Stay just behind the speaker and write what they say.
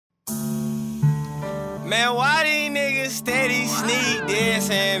Man, why these niggas steady sneak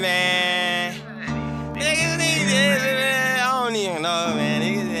dissing, man? Niggas sneak dissing, man. I don't even know, man.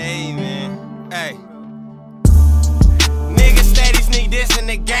 Niggas hate, man. Hey. Niggas steady sneak dissing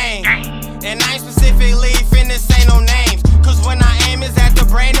the game. And I ain't specifically finna say no names. Cause when I aim is at the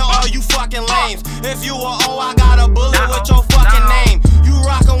brain of all you fucking lames. If you a O, I got a bullet with your fucking name. You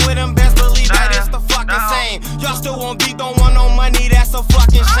rockin' with them, best believe that it's the fucking same. Y'all still won't beat, don't want no money, that's a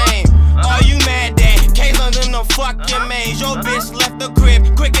fucking shame. Are you mad that Kayla them the fucking mains? Your bitch left the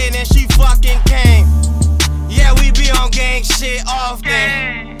crib quicker than she fucking came. Yeah, we be on gang shit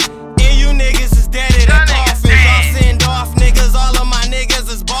often. And you niggas is dead at the coffins. Y'all send off niggas, all of my niggas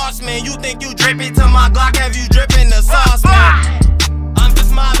is boss man. You think you drippin' to my Glock, have you drippin' the sauce man? I'm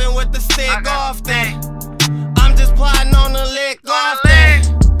just mobbing with the stick often. I'm just plotting on the lick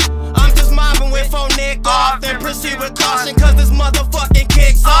often. I'm just mobbing with phone Nick often. Proceed with caution cause this motherfucking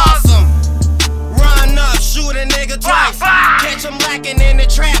kick's awesome. Run up, shoot a nigga twice. Catch him lacking in the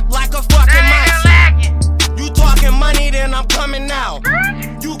trap like a fucking mice. You talking money, then I'm coming out.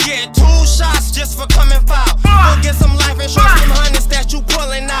 You get 2 shots just for coming foul. Go get some life insurance, some hundreds that